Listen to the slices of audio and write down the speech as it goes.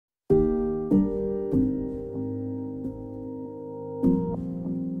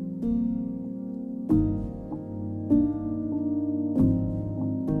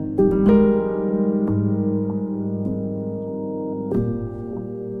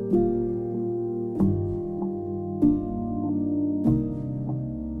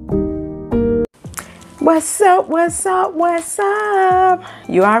What's up? What's up? What's up?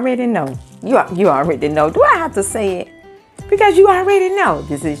 You already know. You already know. Do I have to say it? Because you already know.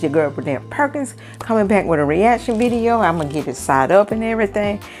 This is your girl, Bernette Perkins, coming back with a reaction video. I'm going to get it side up and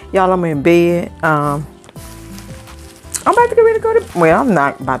everything. Y'all, I'm in bed. I'm about to get ready to go to... Well, I'm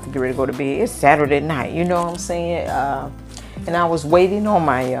not about to get ready to go to bed. It's Saturday night. You know what I'm saying? And I was waiting on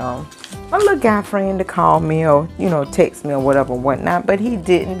my little guy friend to call me or, you know, text me or whatever, whatnot. But he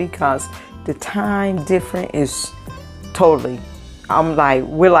didn't because the time difference is totally...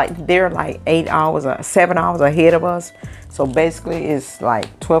 they're like 8 hours or 7 hours ahead of us. So basically it's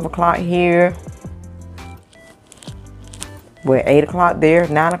like 12 o'clock here. We're 8 o'clock there,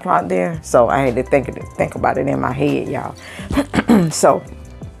 9 o'clock there. So I had to think about it in my head, y'all. So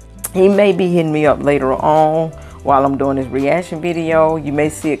he may be hitting me up later on while I'm doing this reaction video. You may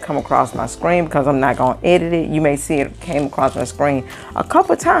see it come across my screen because I'm not going to edit it. You may see it came across my screen a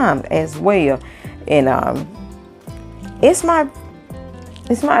couple times as well. And it's my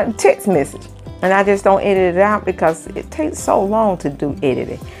text message. And I just don't edit it out because it takes so long to do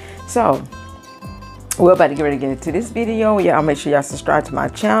editing. So we're about to get ready to get into this video. Y'all make sure y'all subscribe to my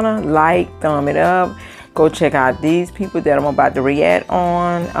channel, like, thumb it up. Go check out these people that I'm about to react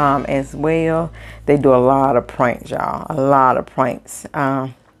on as well. They do a lot of pranks, y'all. A lot of pranks.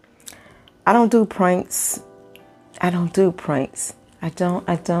 I don't do pranks. I don't.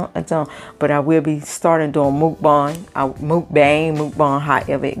 But I will be starting doing mukbang,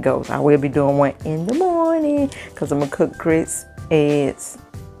 however it goes. I will be doing one in the morning because I'm going to cook grits, eggs.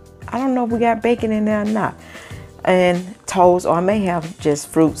 I don't know if we got bacon in there or not. And toast, or I may have just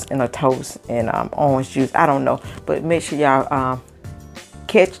fruits and a toast and orange juice. I don't know. But make sure y'all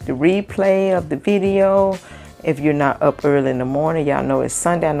catch the replay of the video. If you're not up early in the morning, y'all know it's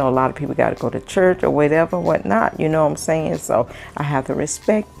Sunday. I know a lot of people got to go to church or whatever, whatnot. You know what I'm saying? So I have to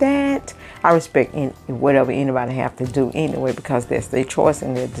respect that. I respect whatever anybody have to do anyway because that's their choice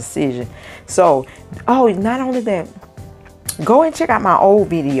and their decision. So, oh, not only that, go and check out my old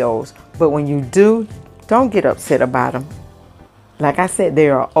videos. But when you do, don't get upset about them. Like I said, they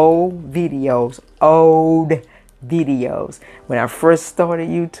are old videos. When I first started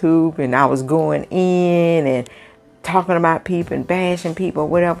YouTube and I was going in and talking about people and bashing people,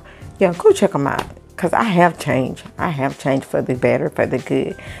 whatever, yeah, go check them out because I have changed. I have changed for the better, for the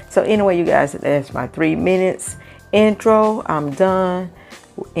good. So anyway, you guys, that's my 3 minutes intro. I'm done.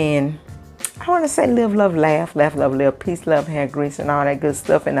 And I want to say live, love, laugh, love, live, peace, love, hair grease, and all that good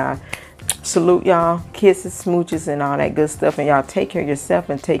stuff. And I salute y'all, kisses, smooches, and all that good stuff. And y'all take care of yourself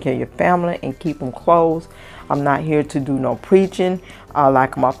and take care of your family and keep them close. I'm not here to do no preaching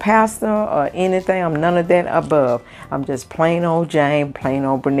like I'm a pastor or anything. I'm none of that above. I'm just plain old Jane, plain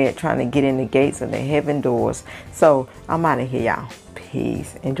old Bernette trying to get in the gates of the heaven doors. So I'm out of here, y'all.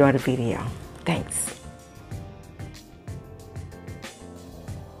 Peace. Enjoy the video. Thanks.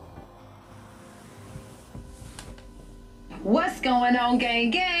 What's going on,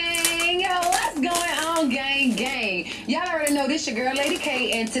 gang? Yo, what's going on, gang? Y'all already know this your girl, Lady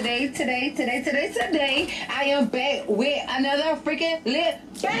K, and today, I am back with another freaking lit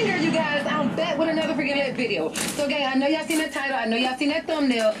banger, you guys. I'm back with another freaking lit video. So, gang, I know y'all seen the title, I know y'all seen that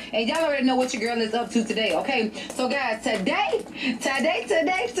thumbnail, and y'all already know what your girl is up to today, okay? So, guys, today,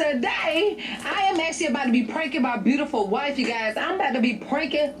 I am actually about to be pranking my beautiful wife, you guys. I'm about to be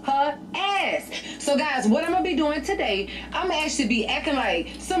pranking her ass. So, guys, what I'm gonna be doing today, I'm gonna actually be acting like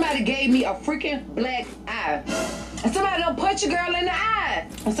somebody gave me a freaking black eye. Somebody don't punch your girl in the eye.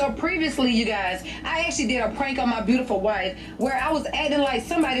 So previously, you guys, I actually did a prank on my beautiful wife where I was acting like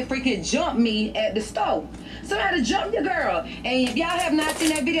somebody freaking jumped me at the stove. Somebody jumped your girl. And if y'all have not seen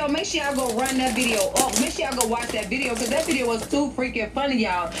that video, make sure y'all go run that video up. Make sure y'all go watch that video because that video was too freaking funny,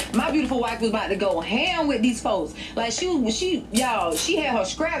 y'all. My beautiful wife was about to go ham with these folks. Like she had her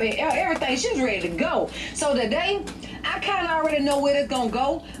scrap and everything. She was ready to go. So today, I kind of already know where it's gonna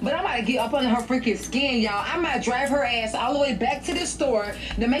go, but I'm about to get up under her freaking skin, y'all. I might drive her ass all the way back to the store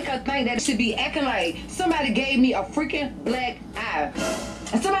to make her think that she be acting like somebody gave me a freaking black eye.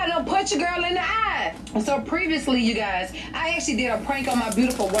 Somebody don't punch a girl in the eye. So previously, you guys, I actually did a prank on my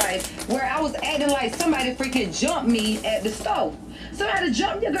beautiful wife where I was acting like somebody freaking jumped me at the stove. Somebody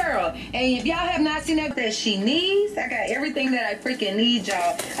jumped your girl. And if y'all have not seen that she needs, I got everything that I freaking need,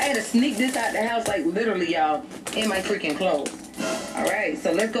 y'all. I had to sneak this out the house, like literally, y'all, in my freaking clothes. All right,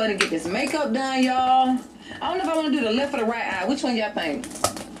 so let's go ahead and get this makeup done, y'all. I don't know if I want to do the left or the right eye. Which one y'all think?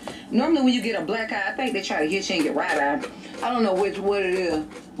 Normally when you get a black eye, I think they try to hit you in your right eye. I don't know what it is.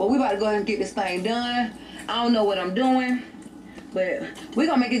 But we about to go ahead and get this thing done. I don't know what I'm doing. But we're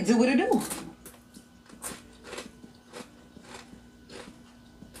going to make it do what it do.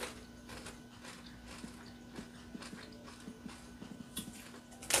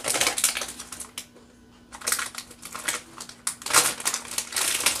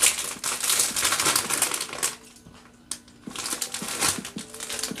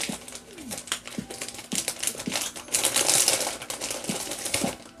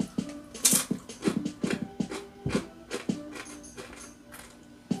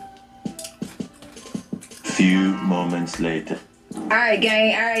 Few moments later. Alright,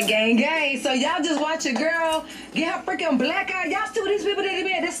 gang. So y'all just watch your girl get her freaking black eye. Y'all see what these people that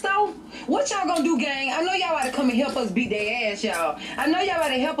be at the store? What y'all gonna do, gang? I know y'all about to come and help us beat their ass, y'all. I know y'all about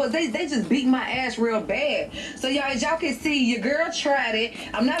to help us. They just beat my ass real bad. So y'all, as y'all can see, your girl tried it.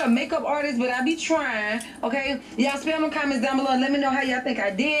 I'm not a makeup artist, but I be trying, okay? Y'all spam in the comments down below and let me know how y'all think I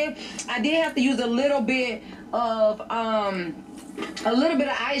did. I did have to use a little bit of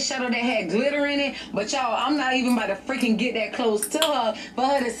eyeshadow that had glitter in it, but y'all, I'm not even about to freaking get that close to her for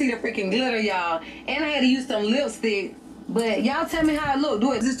her to see the freaking glitter, y'all. And I had to use some lipstick, but y'all tell me how it look.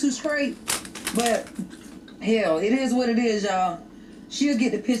 Do it. Is this too straight? But hell, it is what it is, y'all. She'll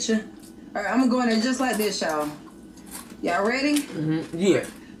get the picture. All right, I'm gonna go in there just like this, y'all. Y'all ready? Yeah.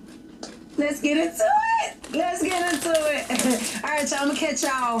 Let's get into it. All right, y'all, I'm gonna catch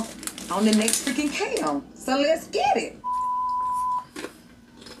y'all on the next freaking cam. So let's get it.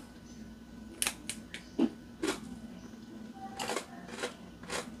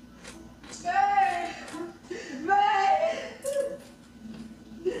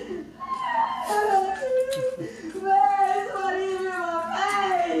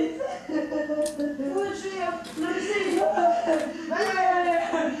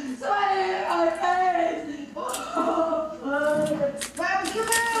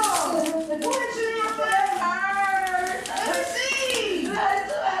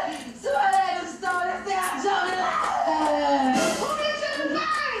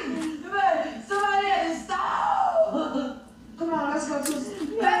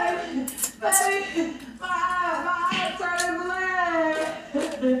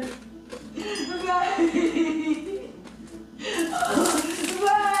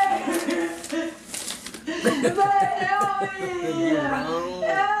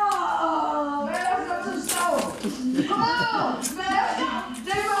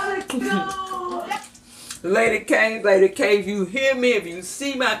 Lady K, if you hear me, if you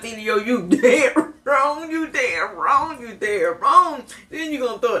see my video, you dead wrong, you dead wrong. Then you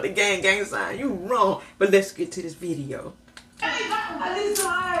gonna throw up the gang sign, you wrong. But let's get to this video. I need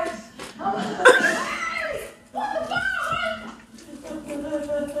some eyes. What the fuck?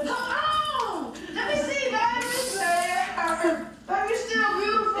 Come on! Let me see, baby. Baby, still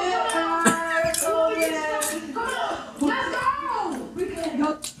beautiful. Come on, let's go. We can't go.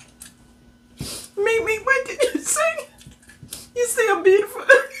 Mimi, what did you say? You still beautiful?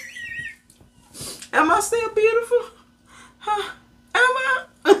 Am I still beautiful? Huh? Am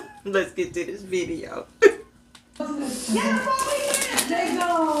I? Let's get to this video. Get the phone here. They go.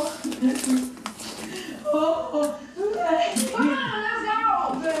 Oh, come on, let's go.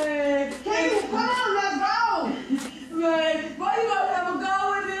 Babe. Come on, let's go. Babe, why you gonna have a go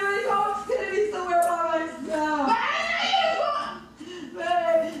with me? You gonna send me somewhere by myself?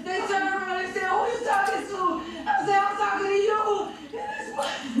 Babe, they turned around and said, who you talking to? I said, I'm talking to you.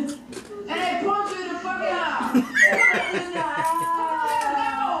 And they punched you in the fucking eye.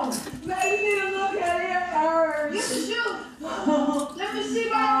 Babe, you need to look at it first. This is you. Let me see,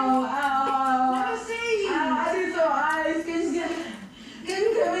 baby. Let me see. I need some eyes. Can you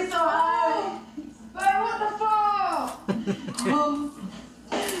give me some eyes? Babe, what the fuck?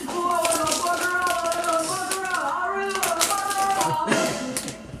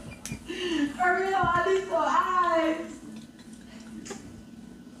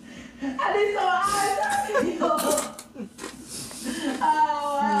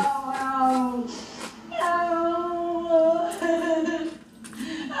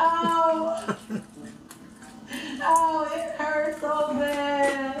 Oh, it hurts so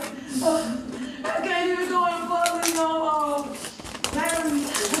bad. I can't even go in public no more. Baby,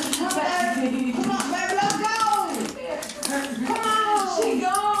 come on, baby, let's go. Come on. She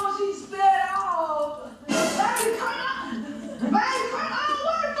gone. She sped off. Baby, come on. Baby, come on.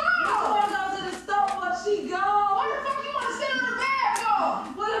 What the fuck? You want to go to the store, but she gone. What the fuck you want to sit on the bed for?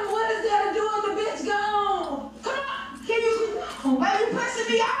 What is there to do when the bitch gone? Come on. Can you? Baby, pushing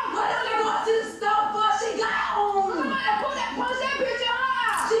me out. What are they going to the store for? She gone. Come on, punch that bitch in her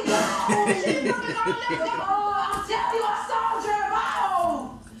eye. She gone. She coming on that door. I'm telling you, I saw her drive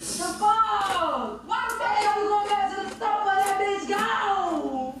out. The fuck? Why the fuck y'all going back to the store but that bitch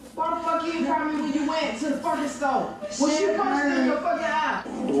gone? Why the fuck you didn't call me when you went to the fucking store? When she punched in your fucking eye.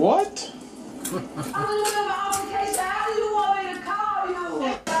 What? I don't even have an altercation. How do you want me to call you?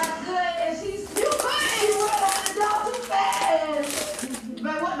 That's good. And you couldn't. You went out the door too fast.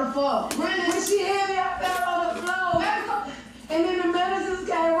 Man, what the fuck? Really? When she hit me, I fell on the floor. And then the medicines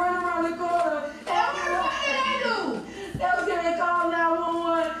came running around the corner. And what did they do? They was getting called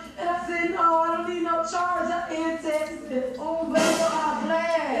 911. And I said, no, I don't need no charge. I can't text it. Oh, baby, I'm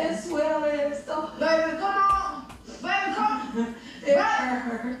glad. It's swelling. So, baby, come on.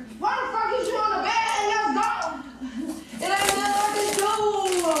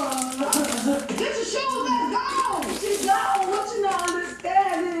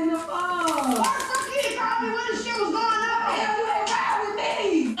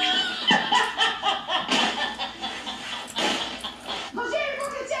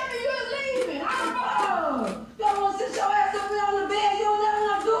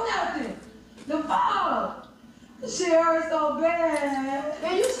 hurts so bad.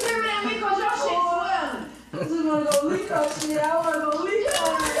 Man, you screaming at me because your shit swelling. I just wanna go leak her shit. I wanna go leak her.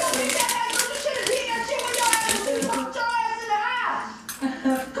 You should have did that shit when your ass fucked your ass in the eye.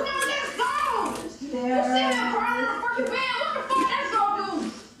 Come on, let's go. You see that crying on the fucking bed? What the fuck that's gonna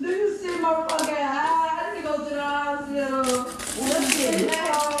do? Do you see my fucking eye? I need to go to the hospital. Let's get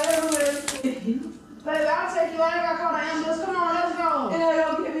Baby, I'll take you. I ain't gotta call the ambulance. Come on, let's go. And they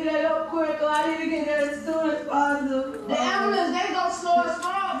gonna give me that up quick. I need to get there as soon as possible. The ambulance, they go slow as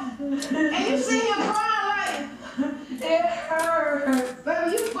fuck. And you see him crying like, it hurts.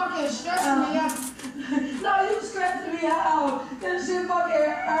 baby, you fucking stressing me out. No, you stressing me out. That shit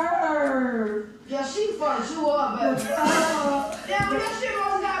fucking hurt. Yeah, she fucked you up, baby. Damn, but that shit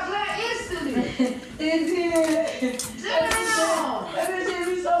almost got black instantly. It did. Sit down. That bitch hit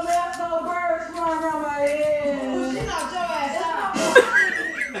me so bad, so birds flying around my head. She knocked your ass out.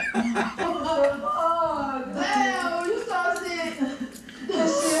 What the fuck? Damn, you so sick. That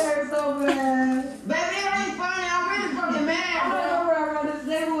shit hurt so bad. Baby, it ain't funny. I'm really fucking mad, I'm bro. gonna run around this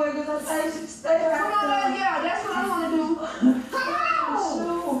neighborhood because I think she stay right Come on, yeah, that's what I want to do. Come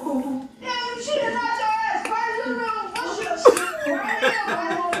on. Damn, you should have knocked your ass first. You know, what's your shit right here,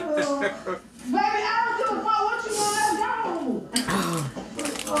 baby? Baby, I don't give a fuck what you want. Let's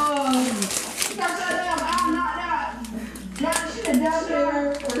go. You got your damn eye knocked out. Now she done down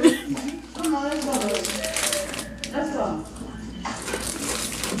there. Come on, let's go, baby. Let's go.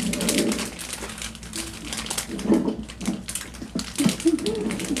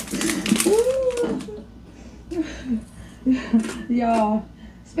 Y'all,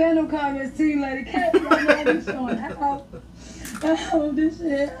 spam them comments too, lady. Can't y'all know this showing out. Oh, this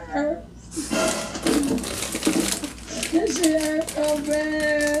shit hurts. This shit hurts so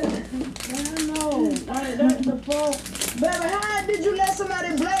bad. I know. That's the fault. Baby, how did you let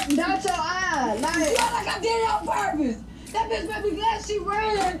somebody black dot your eye? Like I did it on purpose. That bitch made me glad she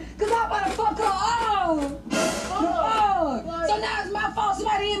ran, cause I'm about to fuck her up. So now it's my fault.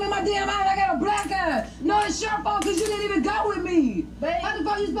 Somebody hit me in my damn eye and I got a black eye. No, it's your fault cause you didn't even go with me. How the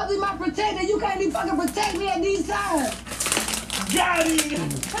fuck you supposed to be my protector? You can't even fucking protect me at these times. Got it.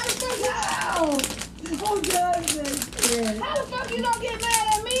 How the fuck you Who does this shit? How the fuck you don't get mad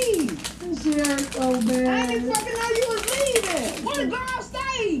at me? This shit hurts so bad. I didn't fucking know you was leaving. Where the girl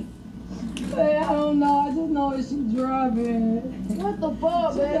stay? Hey, I don't know. I just know that she's driving. What the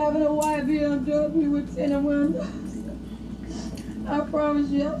fuck, She's man? driving a white BMW with tinted windows. I promise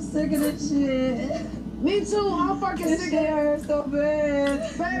you, I'm sick of this shit. Me too. I'm fucking This sick shit of it. hurts so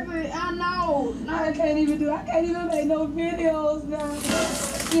bad. Baby, I know. I can't even make no videos now.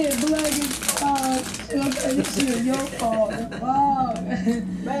 Shit, black as fuck. Okay, this shit your fault. Fuck.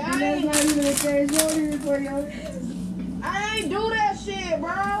 And that's not even the case. You don't even put your I ain't do that shit,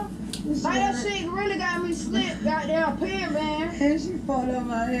 bro. Like that shit really got me slipped, goddamn pin, man. And she fucked up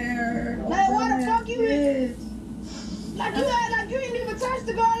my hair. Like, why the fuck you did? Like you act like you ain't even touched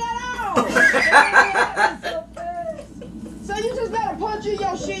the girl at all. So fast. So you just gotta punch in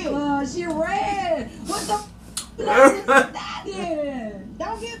your shit. She ran. What the that did?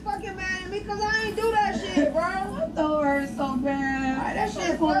 Don't get fucking mad at me, cause I ain't do that shit, bro. I thought her so bad. Like, that shit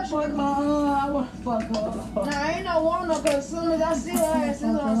I wanna fuck fuck her. I wanna fuck her. Nah, ain't no wanna, cause as soon as I see her ass, it's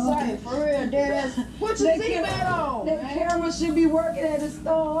on sight. For real, dead ass. Put your seatbelt on. That camera should be working at the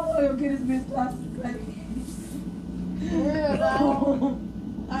store. I'm gonna get this bitch plastic plate. For real, dog.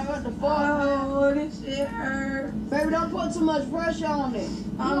 Like, what the fuck, man? Oh, this shit hurt. Baby, don't put too much pressure on it. You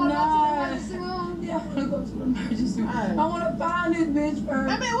I'm wanna not. go to the emergency room? Yeah, I wanna go to the emergency room. Alright. I wanna find this bitch first.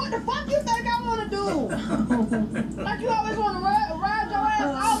 I mean, what the fuck you think I wanna do? Like you always wanna ride your ass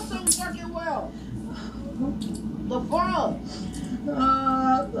off so fucking well. The fuck?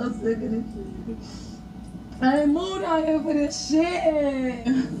 I'm so sick of this shit. I ain't moved out here for this shit.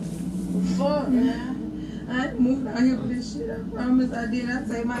 Fuck, man. I ain't moved out here for this shit. I promise I did. I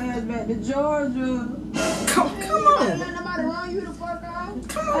take my ass back to Georgia. Come Let on. nobody run you the fuck off.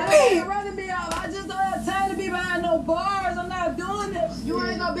 Come I on, ain't babe. running me off. I just don't have time to be behind no bars. I'm not doing that shit. You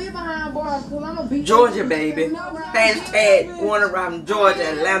ain't gonna be behind bars, cause I'm gonna beat Georgia, you. baby. No, Hashtag Warner Robin, Georgia,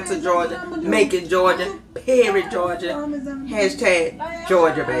 Atlanta, Georgia, Macon, Georgia, Perry, Georgia. Hashtag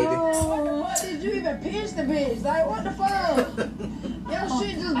Georgia, baby. What did you even pinch the bitch? Like, what the fuck? Your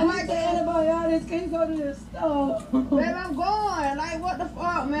shit just I need black the ass. antibiotics. Can you go to the store? Baby, I'm going. Like, what the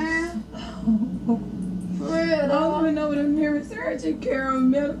fuck, man? For real, I don't dog. even know what a neurosurgeon care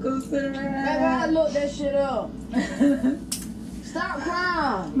medical center Baby, I has. looked that shit up. Stop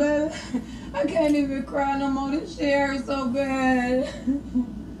crying. But I can't even cry no more. This shit hurts so bad.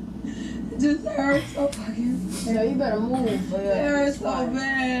 It just hurts so fucking bad. So you better move. It hurts so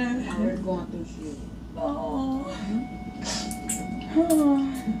bad. I'm going through shit. Oh.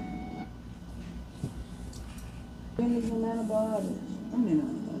 We need some antibiotics. I need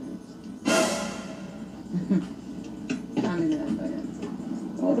antibiotics.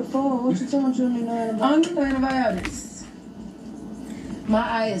 What the fuck? What you talking about? You need no antibiotics? I don't need no antibiotics. My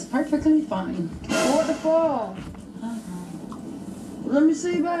eye is perfectly fine. What the fuck? Let me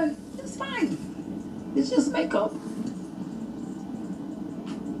see, babe. It's fine. It's just makeup.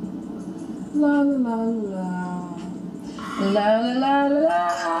 La la la la. La la la la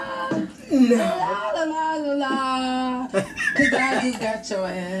la. No. La la la la la. Cause I just got your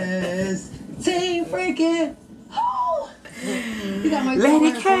ass. Team freaking. Oh. You got my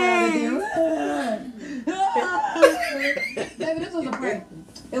Lady K. Baby, this was a prank.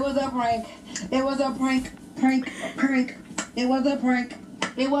 It was a prank. It was a prank. Prank. It was a prank.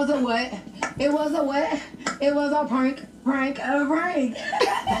 It was a what? It was a what? It was a prank. Prank.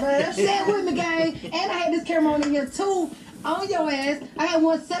 Stay with me, gang. And I had this camera on in here too. On your ass. I had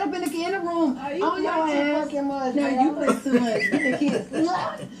one set up in the room. On your ass. Much, No, you play too much. Get the kids.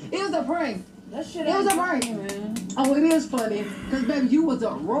 It was a prank. That shit It was a funny, prank. man. Oh, it is funny. Because, baby, you was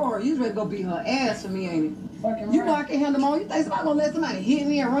a roar. You was ready to go beat her ass for me, ain't it? Fucking You right. know I can handle them on. You think somebody gonna let somebody hit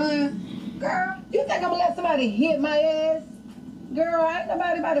me and run? Girl, you think I'm gonna let somebody hit my ass? Girl, ain't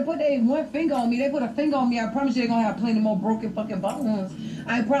nobody about to put their one finger on me. They put a finger on me. I promise you they're gonna have plenty more broken fucking bones.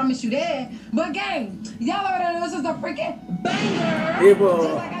 I promise you that. But gang, y'all already know this is a freaking banger. It was.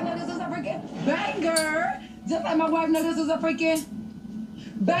 Just like I know this is a freaking banger. Just like my wife know this is a freaking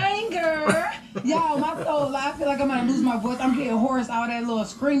banger. Y'all, my soul, I feel like I'm gonna lose my voice. I'm getting hoarse, all that little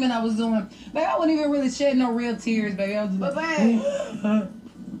screaming I was doing. Baby, I wasn't even really shedding no real tears, baby. I was But just babe,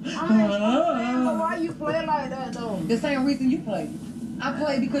 but why you play like that though? the same reason you play. I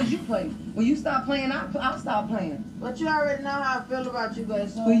play because you play. When you stop playing, I'll stop playing. But you already know how I feel about you, babe.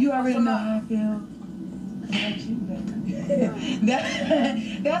 So Well, you already know how I feel about you, baby.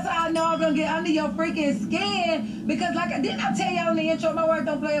 That's how I know I'm gonna get under your freaking skin. Because didn't I tell y'all in the intro, my wife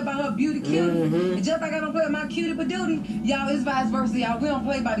don't play about her beauty cutie. And just like I don't play about my cutie but duty, y'all, it's vice versa, y'all. We don't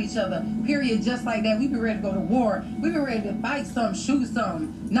play about each other. Period. Just like that. We be ready to go to war. We be ready to fight something, shoot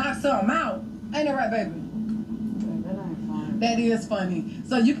something, knock something out. Ain't that right, baby? that ain't fine. That is funny.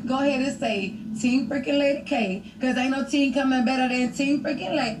 So you can go ahead and say Team freaking Lady K, because ain't no team coming better than Team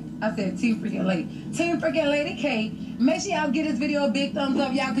freaking Lady. I said Team freaking Lady. Team freaking Lady K. Make sure y'all give this video a big thumbs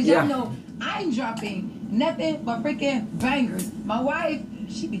up, y'all, because y'all know I ain't dropping nothing but freaking bangers. My wife,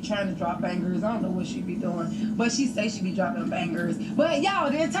 she be trying to drop bangers. I don't know what she be doing, but she say she be dropping bangers. But y'all,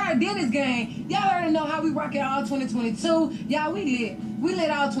 the entire Dennis gang, y'all already know how we rocking all 2022. Y'all, we lit. We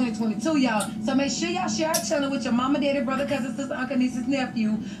lit all 2022, y'all. So make sure y'all share our channel with your mama, daddy, brother, cousin, sister, uncle, nieces,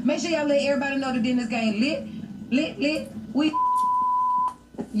 nephew. Make sure y'all let everybody know the Dennis gang lit. We.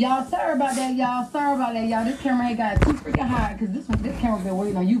 Y'all, sorry about that, y'all. Sorry about that, y'all. This camera ain't got too freaking hot because this camera's been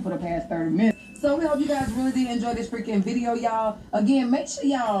waiting on you for the past 30 minutes. So we hope you guys really did enjoy this freaking video, y'all. Again, make sure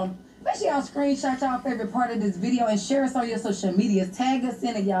y'all screenshot y'all favorite part of this video and share us on your social medias. Tag us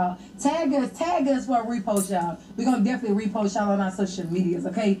in it, y'all. Tag us for a repost, y'all. We're gonna definitely repost y'all on our social medias,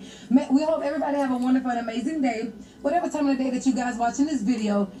 okay? We hope everybody have a wonderful and amazing day, whatever time of the day that you guys watching this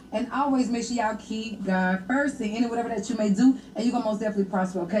video, and always make sure y'all keep God first in any whatever that you may do, and you're gonna most definitely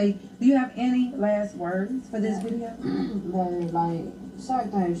prosper, okay? Do you have any last words for this video? Like,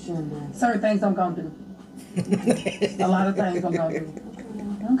 certain things shouldn't do. Certain things I'm gonna do. A lot of things I'm gonna do.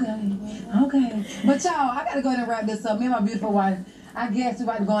 Okay. But y'all, I gotta go ahead and wrap this up. Me and my beautiful wife, I guess we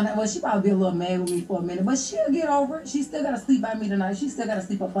about to go on that. Well, she probably be a little mad with me for a minute, but she'll get over it. She still gotta sleep by me tonight. She still gotta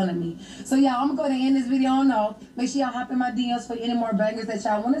sleep up under me. So y'all, I'm gonna go ahead and end this video on off. Make sure y'all hop in my DMs for any more bangers that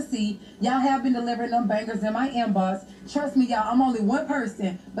y'all wanna see. Y'all have been delivering them bangers in my inbox. Trust me, y'all, I'm only one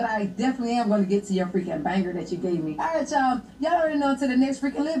person, but I definitely am gonna get to your freaking banger that you gave me. All right, y'all. Y'all already know to the next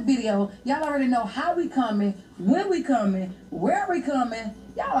freaking lit video. Y'all already know how we coming, when we coming, where we coming.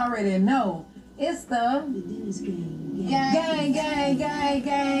 Y'all already know. It's the Dennis gang.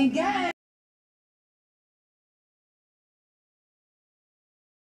 gang.